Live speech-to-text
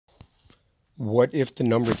What if the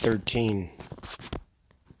number 13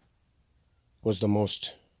 was the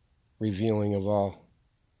most revealing of all?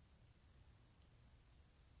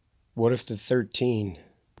 What if the 13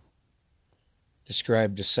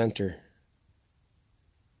 described the center?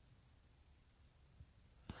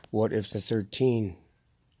 What if the 13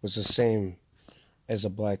 was the same as a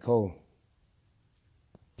black hole?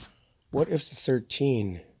 What if the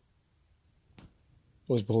 13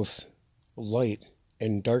 was both light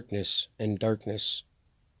and darkness and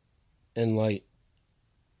light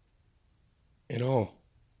and all?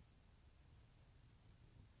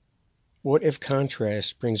 What if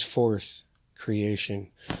contrast brings forth creation?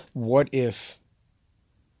 What if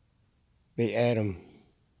the atom,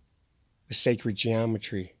 the sacred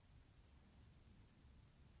geometry,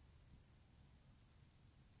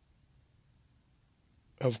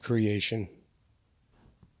 of creation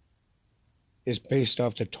is based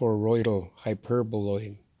off the toroidal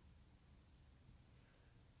hyperboloid?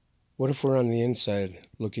 What if we're on the inside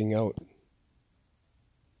looking out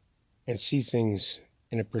and see things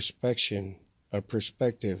in a perspective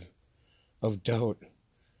of doubt?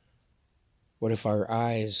 What if our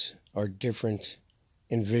eyes are different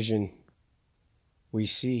in vision we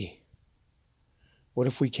see? What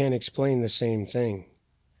if we can't explain the same thing,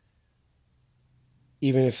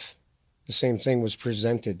 even if the same thing was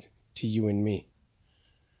presented to you and me?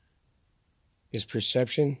 Is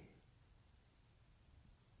perception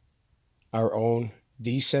our own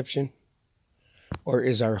deception? Or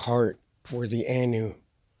is our heart, where the anu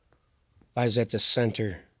lies at the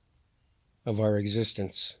center of our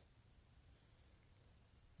existence?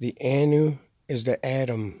 The anu is the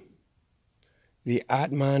atom, the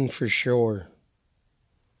Atman for sure.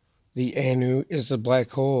 The anu is the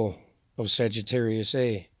black hole of Sagittarius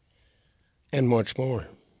A, and much more.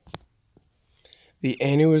 The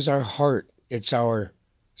anu is our heart. It's our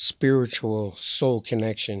spiritual soul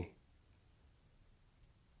connection.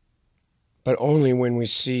 But only when we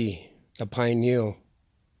see the pineal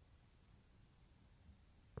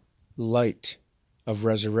light of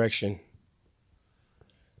resurrection.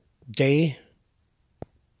 Day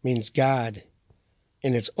means God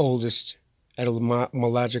in its oldest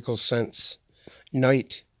etymological sense.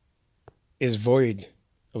 Night is void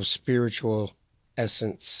of spiritual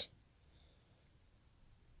essence.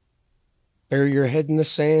 Bury your head in the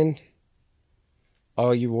sand,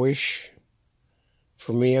 all you wish.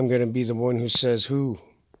 For me, I'm going to be the one who says, who?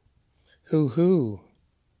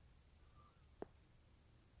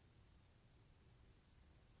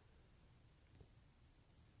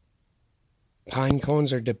 Pine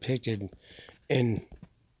cones are depicted and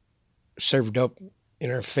served up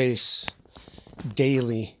in our face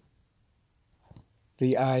daily.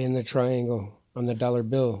 The eye in the triangle on the dollar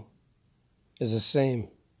bill is the same.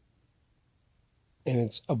 And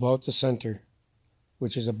it's about the center,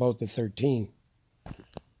 which is about the 13.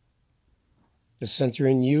 The center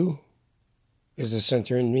in you is the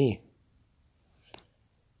center in me.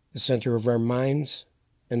 The center of our minds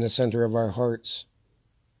and the center of our hearts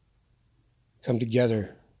come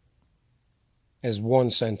together as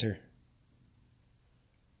one center.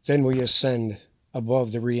 Then we ascend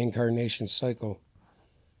above the reincarnation cycle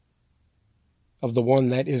of the one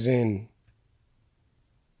that is in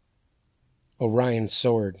Orion's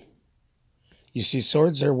sword. You see,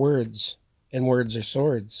 swords are words, and words are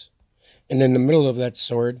swords. And in the middle of that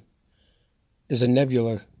sword is a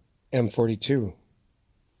nebula, M42.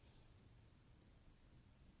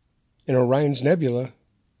 In Orion's nebula,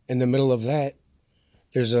 in the middle of that,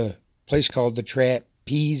 there's a place called the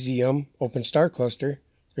Trapezium Open Star Cluster.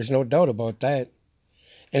 There's no doubt about that.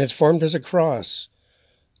 And it's formed as a cross.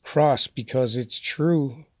 Cross because it's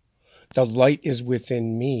true. The light is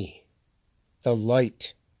within me. The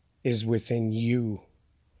light is within you.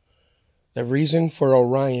 The reason for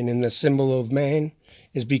Orion in the symbol of man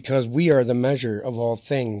is because we are the measure of all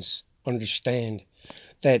things. Understand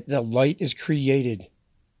that the light is created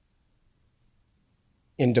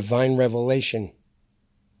in divine revelation.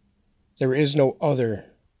 There is no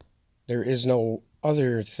other. There is no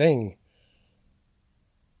other thing.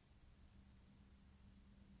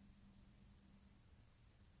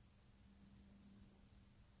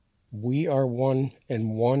 We are one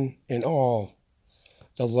in all.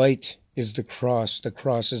 The light is the cross. The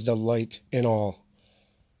cross is the light in all.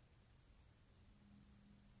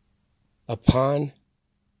 Upon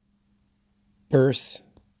birth,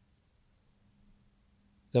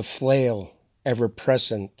 the flail ever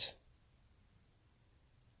present.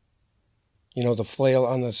 You know, the flail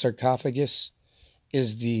on the sarcophagus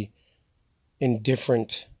is the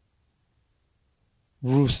indifferent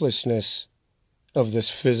ruthlessness of this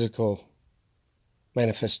physical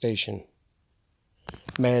manifestation.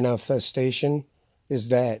 manifestation is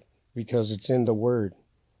that, because it's in the Word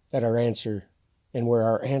that our answer and where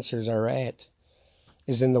our answers are at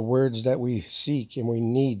is in the words that we seek and we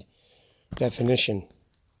need definition.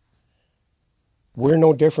 We're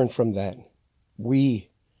no different from that. We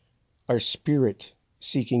are spirit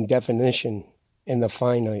seeking definition in the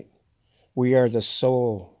finite. We are the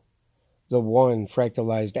soul, the one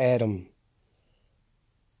fractalized atom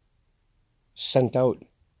sent out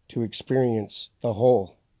to experience the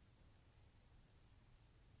whole.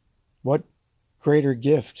 What greater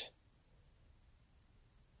gift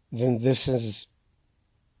than there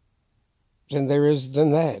is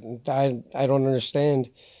than that? I don't understand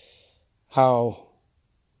how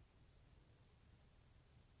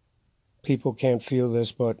people can't feel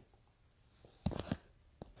this, but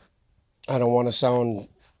I don't want to sound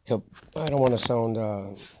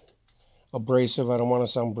abrasive. I don't want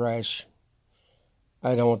to sound brash.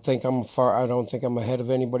 I don't think I'm ahead of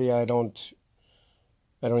anybody. I don't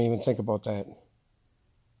even think about that.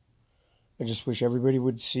 I just wish everybody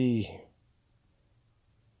would see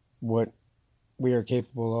what we are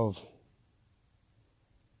capable of.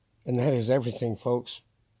 And that is everything, folks,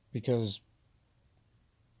 because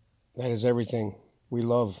that is everything we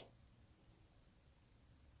love.